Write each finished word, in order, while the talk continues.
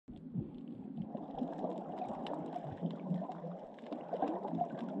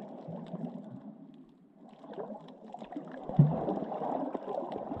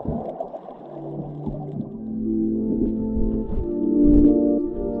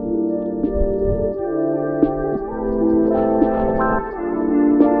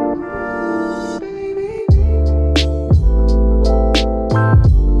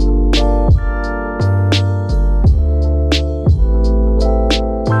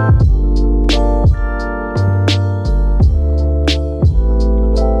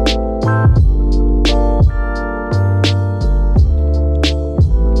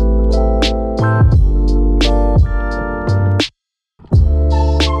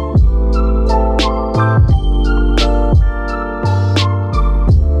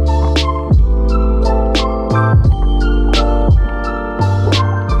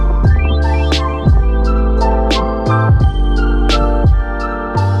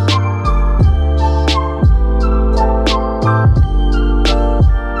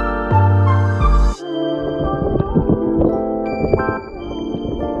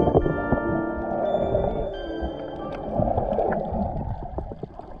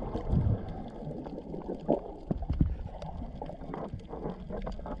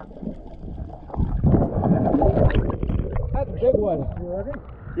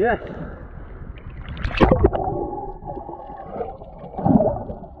Yeah.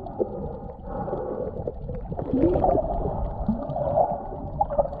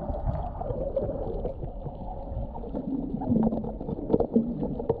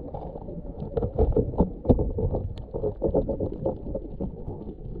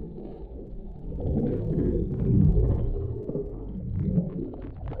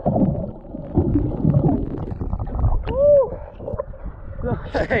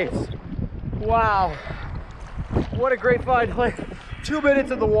 Nice. Wow. What a great find. Like 2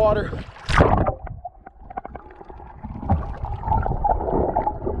 minutes in the water.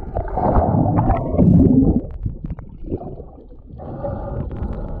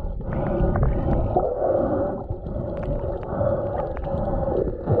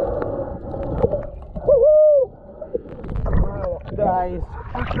 Wow. Nice.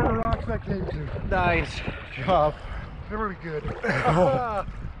 First set of rocks that came to. Nice job. They're really good.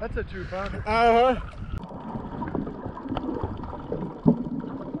 That's a 2-pounder. Uh-huh.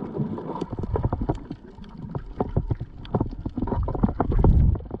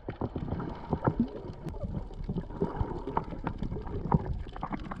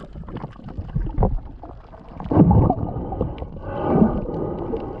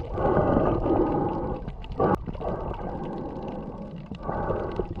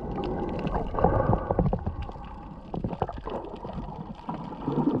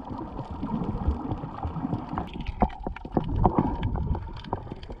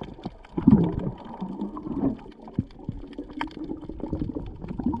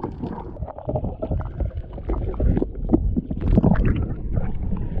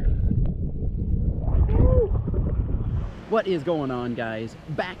 What is going on, guys?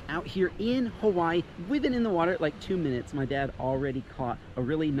 Back out here in Hawaii. We've been in the water like 2 minutes. My dad already caught a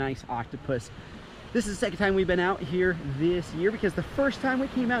really nice octopus. This is the second time we've been out here this year, because the first time we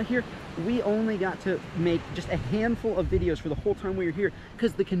came out here, we only got to make just a handful of videos for the whole time we were here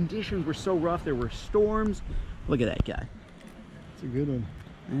because the conditions were so rough. There were storms. Look at that guy. It's a good one.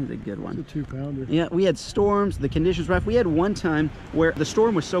 That is a good one. It's a 2-pounder. Yeah, we had storms, the conditions were rough. We had one time where the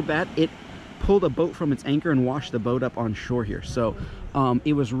storm was so bad, it pulled a boat from its anchor and washed the boat up on shore here. So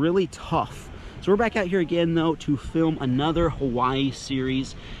it was really tough. So we're back out here again though to film another Hawaii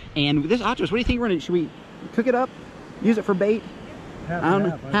series. And this octopus, what do you think we're gonna do? Should we cook it up? Use it for bait? Half I don't and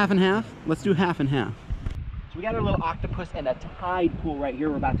know. half. Half and half? Let's do half and half. So we got our little octopus in a tide pool right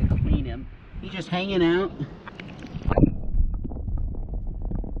here. We're about to clean him. He's just hanging out.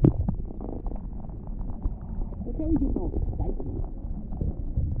 Look how he gets all spiky.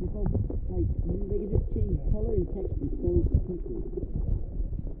 It's like they can just change color and texture so quickly.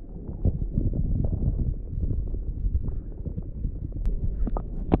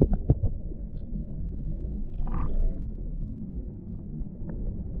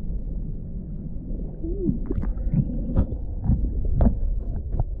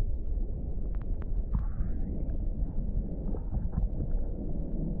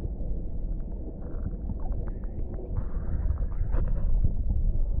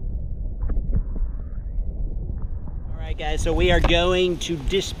 Guys, so we are going to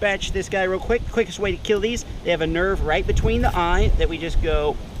dispatch this guy real quick. Quickest way to kill these, they have a nerve right between the eye that we just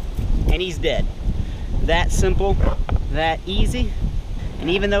go and he's dead. That simple, that easy.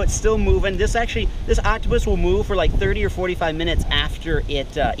 And even though it's still moving, this octopus will move for like 30 or 45 minutes after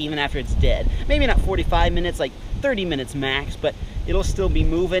it, even after it's dead. Maybe not 45 minutes, like 30 minutes max, but it'll still be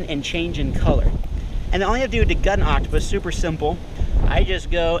moving and changing color. And all you have to do to gut an octopus, super simple. I just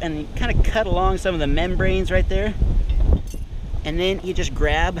go and kind of cut along some of the membranes right there. And then you just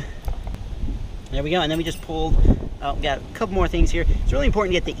grab, there we go, and then we just pulled, got a couple more things here. It's really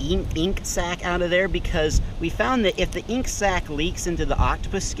important to get the ink sac out of there, because we found that if the ink sac leaks into the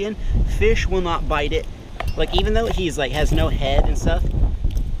octopus skin, fish will not bite it. Like, even though he's like has no head and stuff,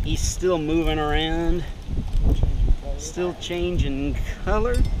 he's still moving around, still changing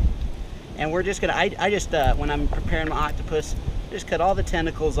color. And we're just gonna, I just, when I'm preparing my octopus, just cut all the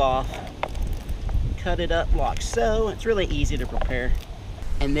tentacles off. Cut it up like so. It's really easy to prepare.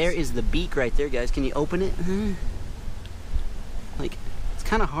 And there is the beak right there, guys. Can you open it? Like, it's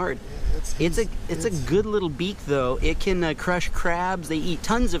kind of hard. Yeah, it's a good little beak though. It can crush crabs. They eat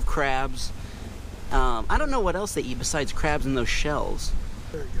tons of crabs. I don't know what else they eat besides crabs and those shells.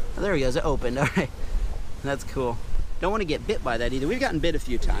 There you go. Oh, there he goes. It opened. All right, that's cool. Don't want to get bit by that either. We've gotten bit a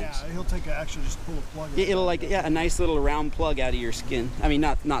few times. Yeah, he'll take actually just pull a plug. It'll like, yeah, a nice little round plug out of your skin. I mean,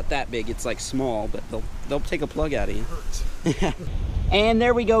 not that big. It's like small, but they'll take a plug out of you. It hurts. And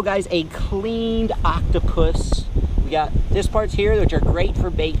there we go, guys. A cleaned octopus. We We got this parts here, which are great for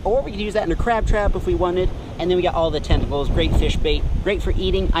bait, or we could use that in a crab trap if we wanted. And then we got all the tentacles, great fish bait, great for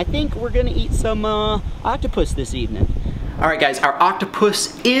eating. I think we're gonna eat some octopus this evening. All right, guys, our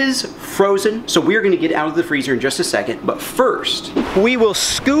octopus is frozen, so we're gonna get it out of the freezer in just a second. But first, we will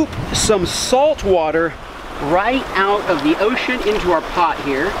scoop some salt water right out of the ocean into our pot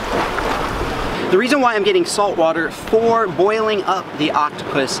here. The reason why I'm getting salt water for boiling up the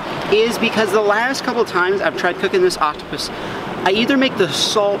octopus is because the last couple of times I've tried cooking this octopus, I either make the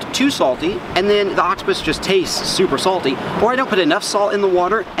salt too salty and then the octopus just tastes super salty, or I don't put enough salt in the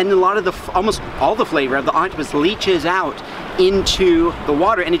water and a lot of the, almost all the flavor of the octopus leaches out into the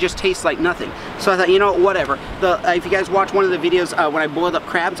water and it just tastes like nothing. So I thought, you know, whatever. If you guys watch one of the videos when I boiled up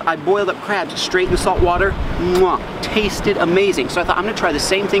crabs, I boiled up crabs straight in the salt water. Mwah, tasted amazing. So I thought I'm gonna try the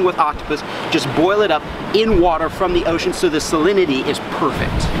same thing with octopus, just boil it up in water from the ocean so the salinity is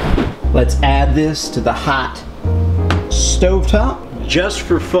perfect. Let's add this to the hot stovetop. Just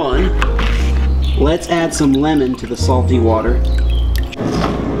for fun, let's add some lemon to the salty water.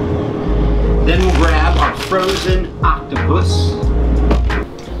 Then we'll grab our frozen octopus,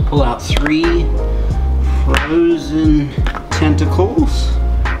 pull out 3 frozen tentacles.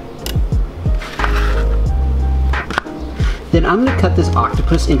 Then I'm gonna cut this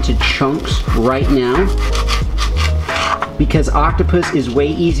octopus into chunks right now because octopus is way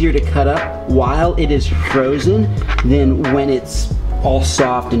easier to cut up while it is frozen than when it's all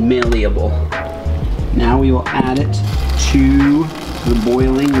soft and malleable. Now we will add it to the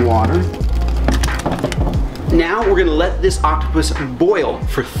boiling water. Now we're gonna let this octopus boil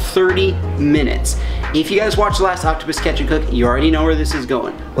for 30 minutes. If you guys watched the last Octopus Catch and Cook, you already know where this is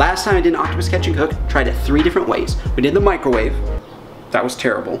going. Last time I did an Octopus Catch and Cook, tried it 3 different ways. We did the microwave, that was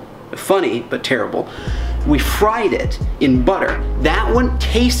terrible. Funny, but terrible. We fried it in butter. That one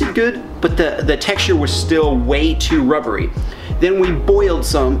tasted good, but the texture was still way too rubbery. Then we boiled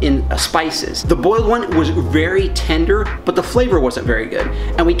some in spices. The boiled one was very tender, but the flavor wasn't very good.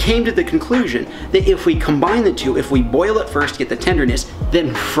 And we came to the conclusion that if we combine the two, if we boil it first, get the tenderness,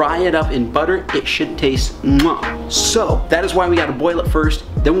 then fry it up in butter, it should taste mwah. So that is why we gotta boil it first,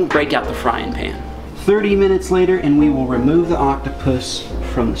 then we'll break out the frying pan. 30 minutes later, and we will remove the octopus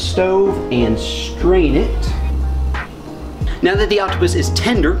from the stove and strain it. Now that the octopus is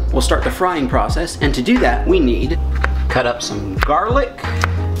tender, we'll start the frying process, and to do that, we need cut up some garlic,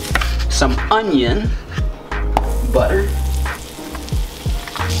 some onion, butter,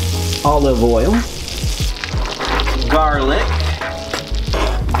 olive oil, garlic,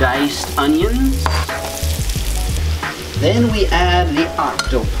 diced onions. Then we add the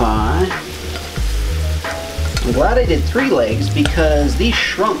octopi. I'm glad I did 3 legs because these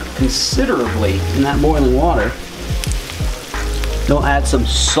shrunk considerably in that boiling water. We'll add some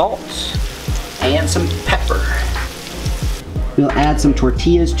salt and some pepper. We'll add some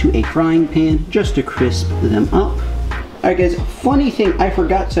tortillas to a frying pan just to crisp them up. Alright guys, funny thing I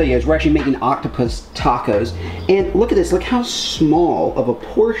forgot to tell you guys, we're actually making octopus tacos. And look at this, look how small of a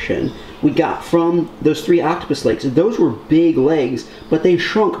portion we got from those 3 octopus legs. Those were big legs, but they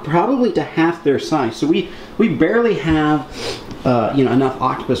shrunk probably to half their size. So we barely have you know, enough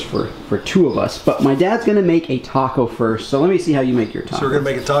octopus for 2 of us. But my dad's gonna make a taco first, so let me see how you make your taco. So we're gonna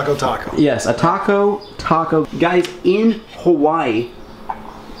make a taco. Yes, a taco. Guys, in Hawaii,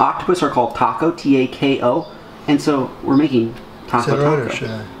 octopus are called taco, T-A-K-O. And so we're making taco. Is that right, or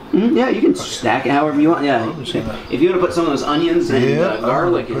should I? Yeah, you can stack it however you want. Yeah, if you want to put some of those onions and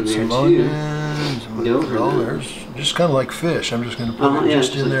garlic in there too. There's just kind of like fish. I'm just going to put it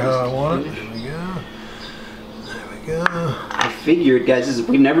just in there how I want it. There we go. There we go. I figured, guys,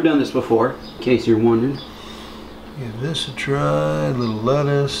 we've never done this before, in case you're wondering. Give this a try. A little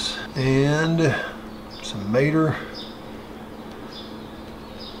lettuce and some mater.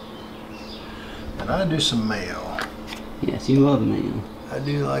 And I do some mayo. Yes, you love mayo. I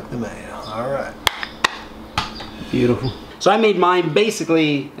do like the mayo. All right. Beautiful. So I made mine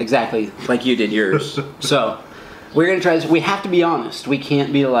basically exactly like you did yours. So we're gonna try this. We have to be honest. We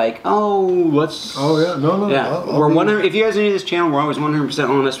can't be like, oh, let's. Oh yeah, no. Yeah, we're 100. If you guys are new to this channel, we're always 100%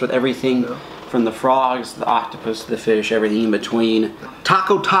 honest with everything, from the frogs, the octopus, the fish, everything in between.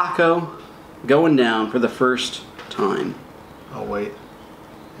 Taco going down for the first time. Oh wait.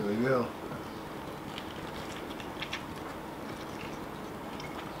 Here we go.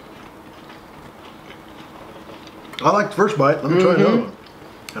 I like the first bite. Let me try another one.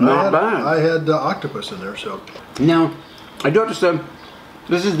 And Not bad. I had octopus in there, so. Now, I do have to say,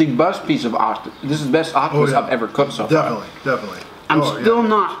 this is the best piece of octopus. This is the best octopus I've ever cooked so far. Definitely. I'm still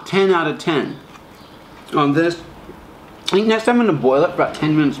not 10 out of 10 on this. I think next time I'm going to boil it for about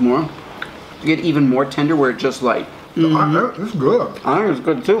 10 minutes more to get even more tender, where it just like It's good. I think it's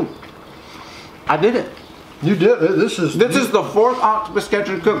good too. I did it. You did. This is the fourth octopus sketch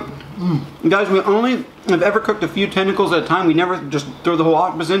and cook. Guys, we only have ever cooked a few tentacles at a time. We never just throw the whole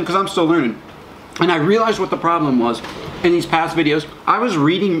octopus in because I'm still learning. And I realized what the problem was in these past videos. I was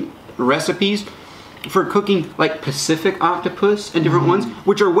reading recipes for cooking like Pacific octopus and different ones,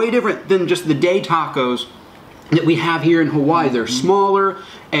 which are way different than just the day tacos that we have here in Hawaii. They're smaller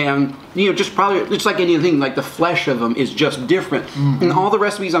and, you know, just probably, it's like anything, like the flesh of them is just different. And all the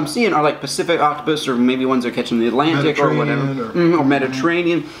recipes I'm seeing are like Pacific octopus, or maybe ones they're catching in the Atlantic or whatever, or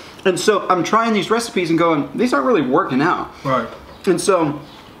Mediterranean. And so I'm trying these recipes and going, these aren't really working out. Right. And so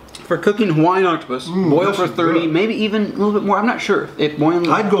for cooking Hawaiian octopus, boil for 30, maybe even a little bit more. I'm not sure. If boiling,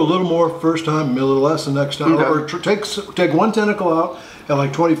 I'd go a little more first time, a little less the next time. Okay. Or take one tentacle out at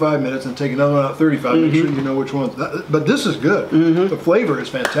like 25 minutes and take another one out 35. Make sure you know which one. But this is good. The flavor is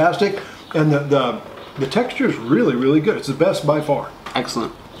fantastic, and the texture is really, really good. It's the best by far.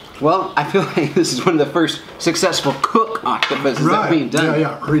 Excellent. Well, I feel like this is one of the first successful cook octopuses that we've done.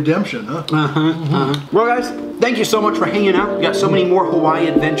 Yeah. Redemption, huh? Well, guys, thank you so much for hanging out. We've got so many more Hawaii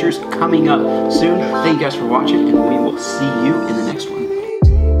adventures coming up soon. Thank you guys for watching, and we will see you in the next one.